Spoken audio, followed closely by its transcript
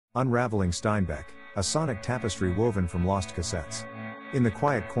Unraveling Steinbeck, a sonic tapestry woven from lost cassettes. In the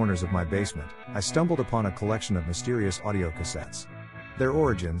quiet corners of my basement, I stumbled upon a collection of mysterious audio cassettes. Their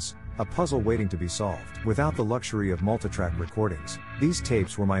origins, a puzzle waiting to be solved. Without the luxury of multitrack recordings, these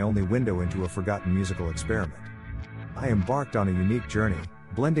tapes were my only window into a forgotten musical experiment. I embarked on a unique journey,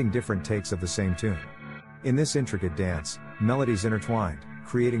 blending different takes of the same tune. In this intricate dance, melodies intertwined,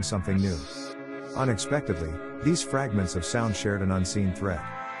 creating something new. Unexpectedly, these fragments of sound shared an unseen thread.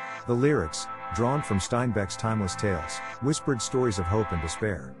 The lyrics, drawn from Steinbeck's timeless tales, whispered stories of hope and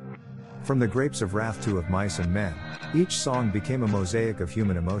despair. From the grapes of wrath to of mice and men, each song became a mosaic of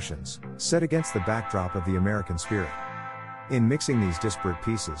human emotions, set against the backdrop of the American spirit. In mixing these disparate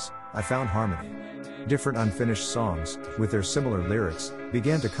pieces, I found harmony. Different unfinished songs, with their similar lyrics,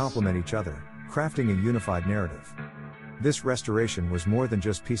 began to complement each other, crafting a unified narrative. This restoration was more than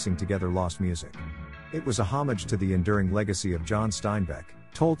just piecing together lost music. It was a homage to the enduring legacy of John Steinbeck,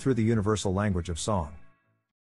 told through the universal language of song.